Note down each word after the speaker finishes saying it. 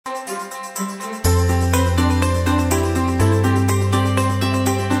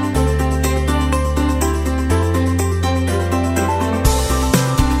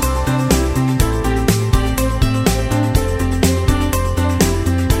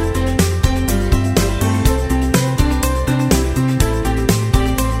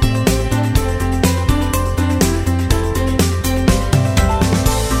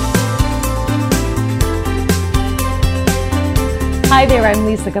Hi there, I'm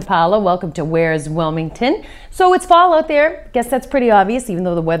Lisa Capalla. Welcome to Where's Wilmington. So it's fall out there. Guess that's pretty obvious, even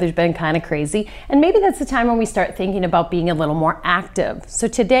though the weather's been kind of crazy. And maybe that's the time when we start thinking about being a little more active. So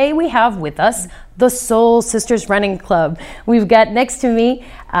today we have with us the Soul Sisters Running Club. We've got next to me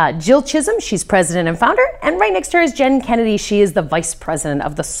Jill Chisholm. She's president and founder. And right next to her is Jen Kennedy. She is the vice president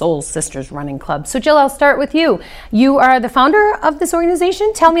of the Soul Sisters Running Club. So Jill, I'll start with you. You are the founder of this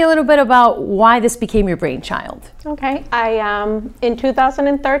organization. Tell me a little bit about why this became your brainchild. Okay, in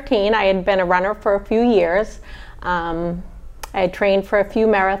 2013, I had been a runner for a few years. I had trained for a few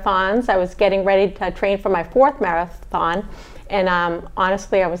marathons. I was getting ready to train for my 4th marathon. And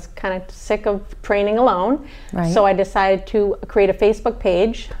honestly, I was kind of sick of training alone. Right. So I decided to create a Facebook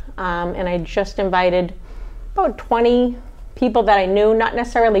page. And I just invited about 20 people that I knew, not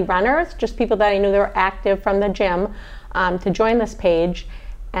necessarily runners, just people that I knew that were active from the gym, to join this page.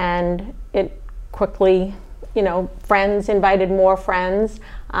 And it quickly, friends invited more friends.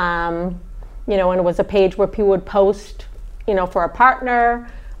 And it was a page where people would post, for a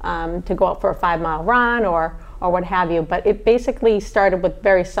partner, to go out for a 5-mile run or what have you. But it basically started with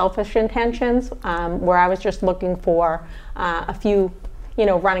very selfish intentions, where I was just looking for a few,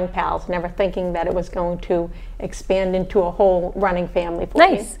 running pals, never thinking that it was going to expand into a whole running family for me.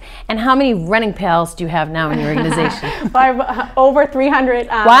 Nice. And how many running pals do you have now in your organization? Well, I've over 300.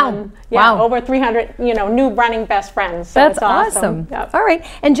 Wow. Yeah, wow. Over 300, new running best friends. So That's it's awesome. Yep. All right.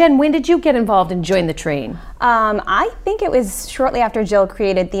 And Jen, when did you get involved and join the train? I think it was shortly after Jill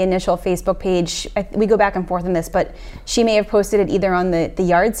created the initial Facebook page. We go back and forth on this, but she may have posted it either on the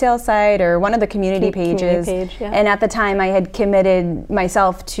yard sale site or one of the community pages. Yeah. And at the time, I had committed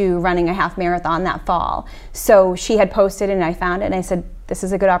myself to running a half marathon that fall. So she had posted it and I found it and I said, this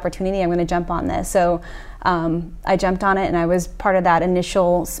is a good opportunity, I'm going to jump on this. So I jumped on it and I was part of that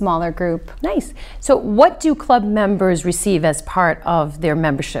initial smaller group. Nice. So what do club members receive as part of their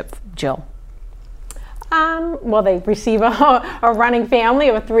membership, Jill? Well, they receive a running family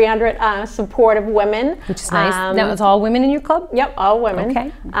of 300 supportive women. Which is nice. Now, it's all women in your club? Yep, all women.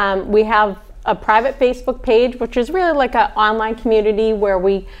 Okay. We have a private Facebook page, which is really like an online community where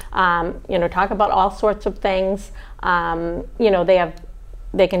we, talk about all sorts of things.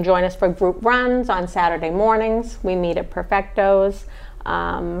 They can join us for group runs on Saturday mornings. We meet at Perfecto's.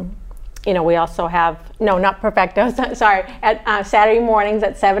 We also have, no, not Perfecto's, sorry, at Saturday mornings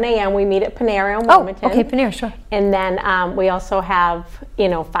at 7 a.m. we meet at Panera in Wilmington. Oh, okay, Panera, sure. And then we also have,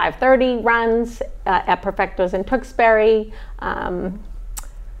 5:30 runs at Perfecto's in Tewksbury.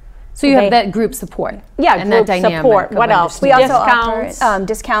 So you have that group support. Yeah, and group that support. What else? We also offer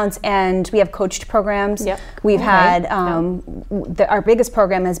discounts, and we have coached programs. Yep. We've had, our biggest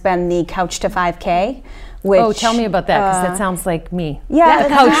program has been the Couch to 5K. Which, tell me about that, because that sounds like me. Yeah. The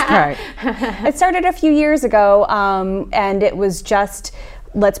couch part. It started a few years ago, and it was just,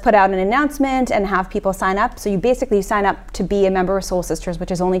 let's put out an announcement and have people sign up. So you basically sign up to be a member of Soul Sisters,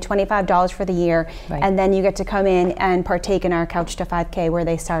 which is only $25 for the year. Right. And then you get to come in and partake in our Couch to 5K, where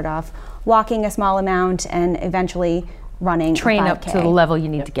they start off walking a small amount and eventually running train up to the level you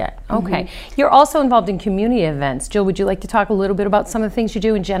need to get. Okay. You're also involved in community events. Jill, would you like to talk a little bit about some of the things you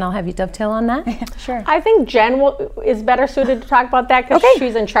do? And Jen, I'll have you dovetail on that. Sure. I think Jen is better suited to talk about that because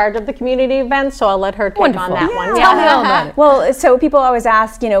she's in charge of the community events, so I'll let her take on that one. Tell me all about it. Well, so people always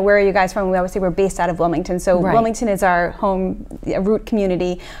ask, where are you guys from? We always say we're based out of Wilmington. So Wilmington is our home root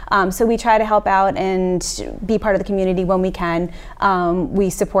community. So we try to help out and be part of the community when we can. We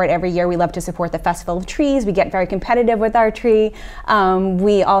support every year. We love to support the Festival of Trees. We get very competitive with our tree.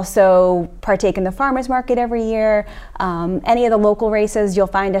 We also partake in the farmers market every year. Any of the local races, you'll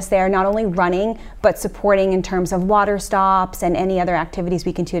find us there, not only running, but supporting in terms of water stops and any other activities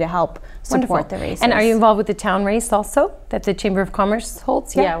we can do to help support the races. And are you involved with the town race also that the Chamber of Commerce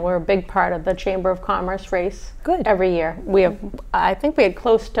holds? Yeah, we're a big part of the Chamber of Commerce race. Good. Every year. We have, I think we had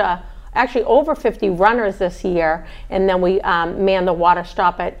close to, actually over 50 runners this year, and then we man the water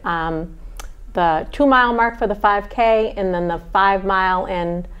stop at the 2-mile mark for the 5K, and then the 5-mile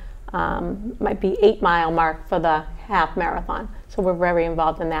and might be 8-mile mark for the half marathon. So we're very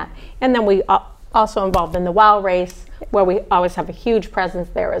involved in that. And then we also involved in the WOW race, where we always have a huge presence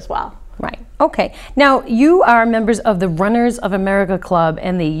there as well. Right. Okay. Now, you are members of the Runners of America Club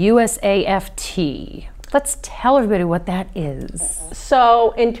and the USAFT. Let's tell everybody what that is.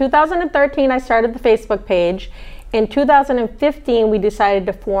 So in 2013, I started the Facebook page. In 2015, we decided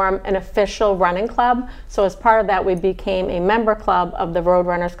to form an official running club. So as part of that, we became a member club of the Road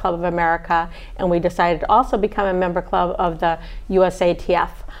Runners Club of America, and we decided to also become a member club of the USATF.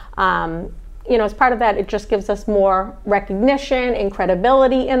 You know, as part of that, it just gives us more recognition and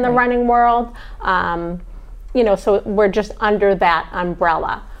credibility in the running world. You know, so we're just under that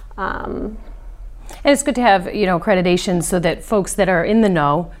umbrella. And it's good to have, you know, accreditation so that folks that are in the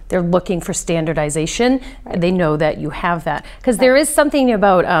know, they're looking for standardization. Right. They know that you have that. Because there is something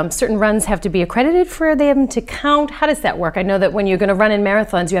about certain runs have to be accredited for them to count. How does that work? I know that when you're going to run in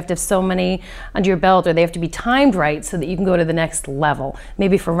marathons, you have to have so many under your belt, or they have to be timed right so that you can go to the next level.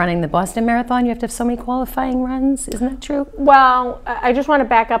 Maybe for running the Boston Marathon, you have to have so many qualifying runs. Isn't that true? Well, I just want to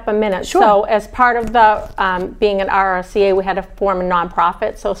back up a minute. Sure. So as part of the being an RRCA, we had to form a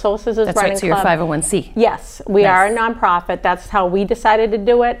nonprofit. So Solstice is That's running right, so you're club. 501c. Yes, we Nice. are a nonprofit. That's how we decided to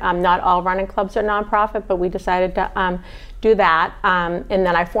do it. Not all running clubs are nonprofit, but we decided to do that. And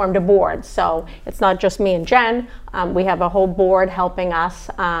then I formed a board. So it's not just me and Jen. We have a whole board helping us.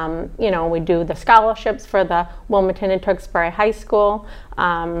 You know, we do the scholarships for the Wilmington and Tewksbury High School.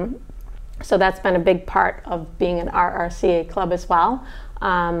 So that's been a big part of being an RRCA club as well.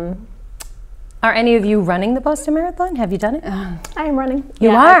 Are any of you running the Boston Marathon? Have you done it? I am running.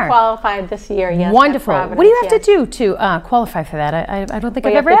 You yeah, are? I qualified this year, yes. Wonderful. at What do you have Providence, to do to qualify for that? I don't think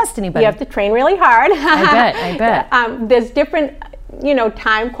Well, I've you ever have to- asked anybody. You have to train really hard. I bet. There's different, you know,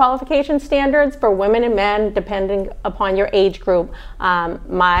 time qualification standards for women and men depending upon your age group. I'm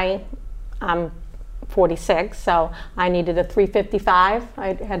 46, so I needed a 3:55.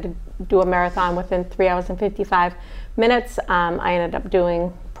 I had to do a marathon within 3 hours and 55 minutes. I ended up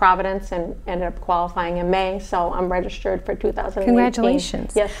doing Providence and ended up qualifying in May, so I'm registered for 2018.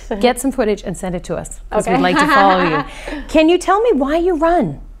 Congratulations. Yes. Get some footage and send it to us, because Okay. we'd like to follow you. Can you tell me why you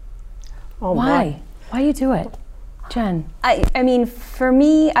run? Oh, Why? boy. Why you do it? Jen? I mean, for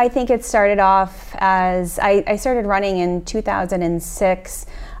me, I think it started off as I started running in 2006.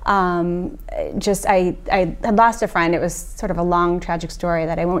 I had lost a friend. It was sort of a long, tragic story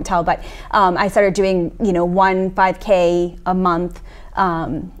that I won't tell, but I started doing, you know, 1 5K a month.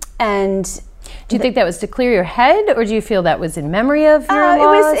 And do you think that was to clear your head, or do you feel that was in memory of your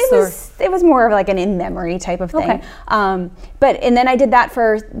loss? It was more of like an in-memory type of thing. Okay. And then I did that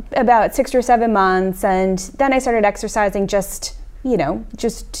for about 6 or 7 months, and then I started exercising just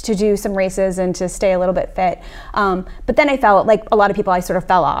to do some races and to stay a little bit fit. But then I felt like a lot of people, I sort of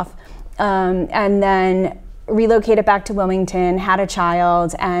fell off. And then relocated back to Wilmington, had a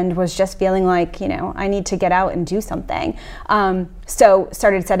child, and was just feeling like, you know, I need to get out and do something. So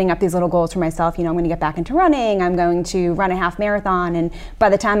started setting up these little goals for myself. You know, I'm going to get back into running. I'm going to run a half marathon. And by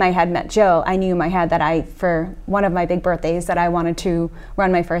the time I had met Jill, I knew in my head that for one of my big birthdays, that I wanted to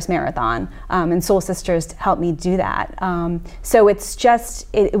run my first marathon. And Soul Sisters helped me do that. So it's just,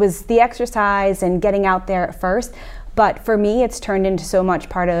 it was the exercise and getting out there at first. But for me, it's turned into so much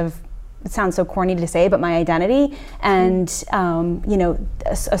part of, it sounds so corny to say, but my identity and, you know,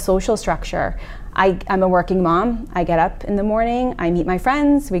 a social structure. I'm a working mom. I get up in the morning, I meet my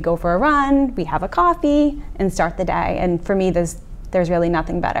friends, we go for a run, we have a coffee, and start the day. And for me, there's really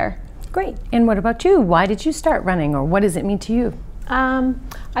nothing better. Great. And what about you? Why did you start running, or what does it mean to you?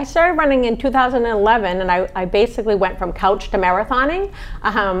 I started running in 2011, and I basically went from couch to marathoning.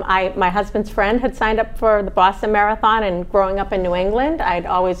 My husband's friend had signed up for the Boston Marathon, and growing up in New England, I'd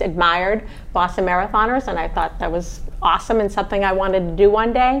always admired Boston marathoners, and I thought that was awesome and something I wanted to do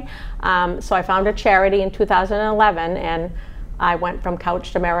one day. So I found a charity in 2011, and I went from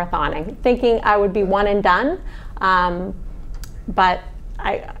couch to marathoning, thinking I would be one and done. But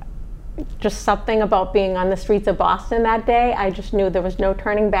just something about being on the streets of Boston that day, I just knew there was no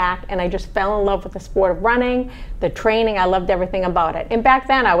turning back, and I just fell in love with the sport of running, the training. I loved everything about it. And back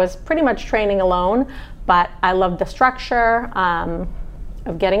then I was pretty much training alone, but I loved the structure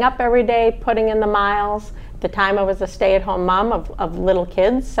of getting up every day, putting in the miles. At the time I was a stay-at-home mom of little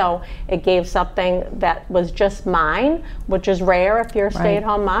kids, so it gave something that was just mine, which is rare if you're a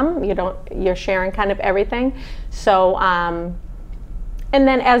stay-at-home mom. You're sharing kind of everything. So and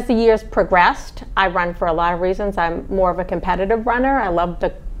then as the years progressed, I run for a lot of reasons. I'm more of a competitive runner. I love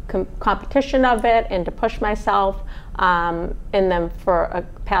the competition of it and to push myself. And then for a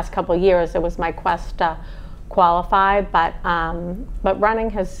past couple of years, it was my quest to qualify. But running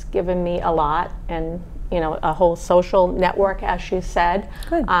has given me a lot, and you know, a whole social network, as she said.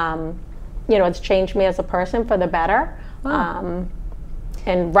 Good. You know, it's changed me as a person for the better. Wow.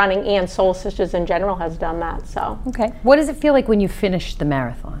 and running and Soul Sisters in general has done that. So Okay. What does it feel like when you finish the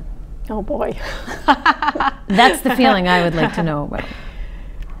marathon? oh boy. That's the feeling I would like to know about.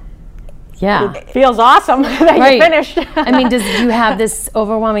 Yeah. It feels awesome that Right. you finished. I mean, do you have this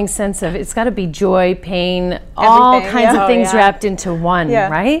overwhelming sense of it's got to be joy, pain, all Everything, kinds yeah. of things Oh, yeah. wrapped into one, Yeah.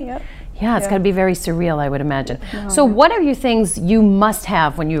 right? Yep. Yeah, it's Yeah. got to be very surreal, I would imagine. So what are your things you must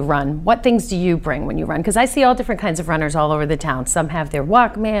have when you run? What things do you bring when you run? Because I see all different kinds of runners all over the town. Some have their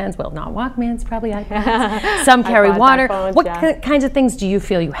Walkmans, well, not Walkmans, probably iPads. Some carry iPods, water. iPhones, What yeah. kinds of things do you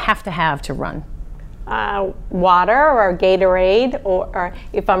feel you have to run? Water or Gatorade, or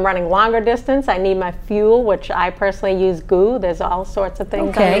if I'm running longer distance, I need my fuel, which I personally use GU. There's all sorts of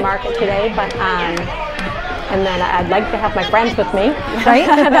things on Okay. the market today, but and then I'd like to have my friends with me. Right?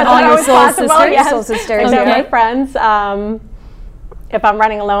 That's all not your always soul possible, sisters? yes. Soul sisters, And then okay. my friends. If I'm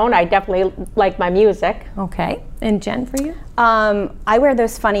running alone, I definitely like my music. Okay. And Jen, for you? I wear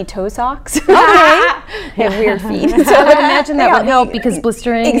those funny toe socks. Okay. They have weird feet. So I would imagine that Yeah. would help because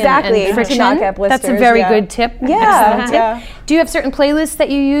blistering and- Exactly, and to friction. knock out That's a blisters, very yeah. good tip. Yeah, Excellent tip. yeah. Do you have certain playlists that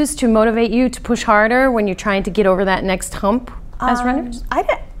you use to motivate you to push harder when you're trying to get over that next hump as runners? I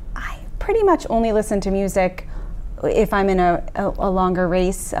pretty much only listen to music if I'm in a longer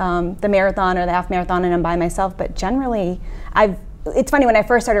race, the marathon or the half marathon, and I'm by myself. But generally, it's funny, when I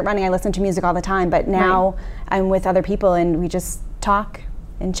first started running, I listened to music all the time, but now I'm with other people and we just talk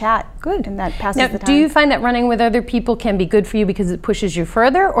and chat. Good. And that passes Now, the time. do you find that running with other people can be good for you because it pushes you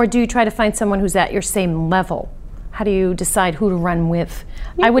further, or do you try to find someone who's at your same level? How do you decide who to run with?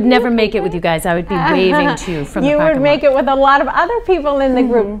 I would never make it with you guys. I would be waving to you from the You parking would make lot. it with a lot of other people in the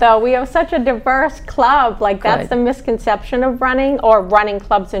group, though. We have such a diverse club. Like, that's Good. the misconception of running, or running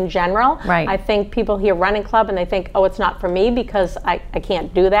clubs in general. Right. I think people hear running club and they think, oh, it's not for me because I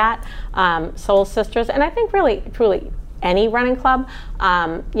can't do that. Soul Sisters, and I think really, truly, any running club,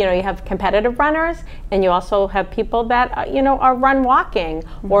 you have competitive runners, and you also have people that are run walking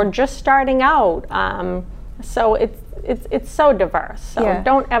or just starting out. So it's so diverse. So Yeah.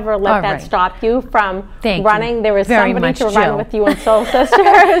 don't ever let All that right. stop you from Thank you running. There is very somebody much, to Jill. run with you in Soul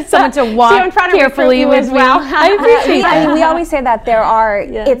Sisters. Someone to walk See, I'm trying to carefully recruit you with as me. well. I appreciate I mean, we always say that there are.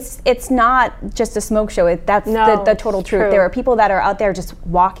 Yeah. It's not just a smoke show. That's No, the total it's truth. true. There are people that are out there just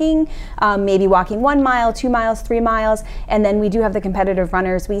walking, maybe walking 1 mile, 2 miles, 3 miles, and then we do have the competitive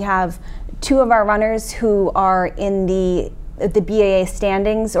runners. We have 2 of our runners who are in the BAA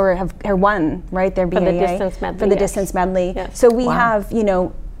standings, or have won, right? Their BAA the distance medley, for the yes. distance medley. Yes. So we Wow. have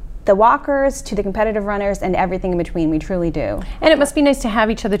the walkers to the competitive runners and everything in between. We truly do. And it must be nice to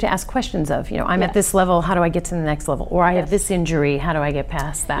have each other to ask questions of. I'm at Yes. this level, how do I get to the next level? Or I have Yes. this injury, how do I get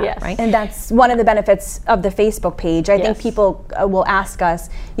past that? Yes. Right? And that's one of the benefits of the Facebook page. I think Yes. people will ask us,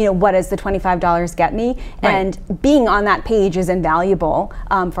 what does the $25 get me? Right. And being on that page is invaluable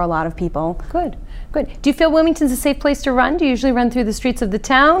for a lot of people. Good. Good. Do you feel Wilmington's a safe place to run? Do you usually run through the streets of the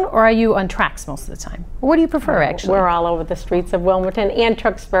town, or are you on tracks most of the time? Or what do you prefer, actually? We're all over the streets of Wilmington and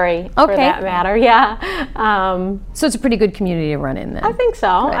Tewksbury, Okay. for that matter. Yeah. So it's a pretty good community to run in then. I think so.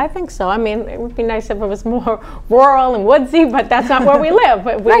 I think so. I mean, it would be nice if it was more rural and woodsy, but that's not where we live.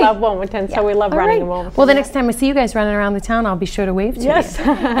 But we Right. love Wilmington, so we love All running right. in Wilmington. Well, the next time I see you guys running around the town, I'll be sure to wave to Yes.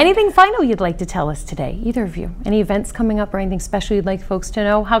 you. Anything final you'd like to tell us today, either of you? Any events coming up or anything special you'd like folks to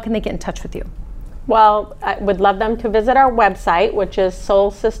know? How can they get in touch with you? Well, I would love them to visit our website, which is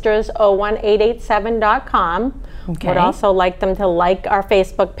soulsisters01887.com. Okay. Would also like them to like our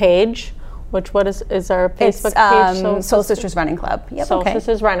Facebook page, which what is our Facebook It's page? Soul Sisters Running Club. Yep. Soul okay.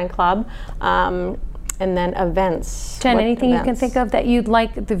 Sisters Running Club. And then events. Jen, What anything you can events? think of that you'd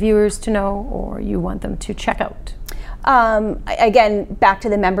like the viewers to know or you want them to check out? Again, back to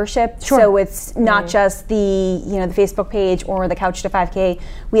the membership. Sure. So it's not just the the Facebook page or the Couch to 5K.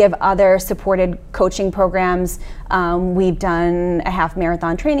 We have other supported coaching programs. We've done a half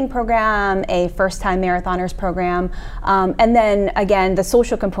marathon training program, a first-time marathoners program, and then again the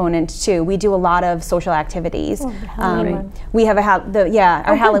social component too. We do a lot of social activities. Halloween run. We have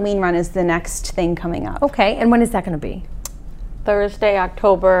our Halloween run is the next thing coming up. Okay, and when is that going to be? Thursday,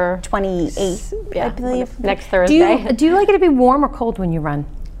 October 28th, yeah, I believe. next Do Thursday. you like it to be warm or cold when you run?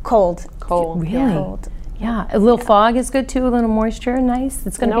 Cold. Cold. Really? Cold. Yeah, a little fog is good too, a little moisture, nice.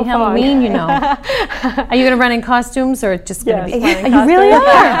 It's going to No be fog. Halloween, Are you going to run in costumes or just going to Yes, be? run in You really are.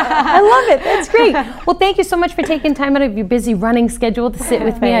 costumes. I love it. That's great. Well, thank you so much for taking time out of your busy running schedule to sit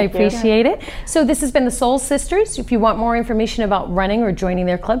with me. I Thank you. appreciate it. So this has been the Soul Sisters. If you want more information about running or joining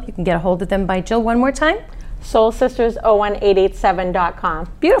their club, you can get a hold of them by Jill one more time. soulsisters01887.com.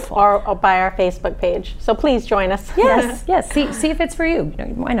 Beautiful. Or by our Facebook page. So please join us. Yes. See if it's for you.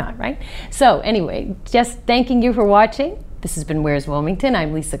 Why not, right? So anyway, just thanking you for watching. This has been Where's Wilmington.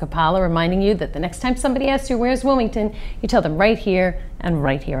 I'm Lisa Capalla, reminding you that the next time somebody asks you where's Wilmington, you tell them right here and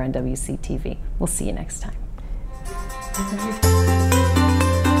right here on WCTV. We'll see you next time.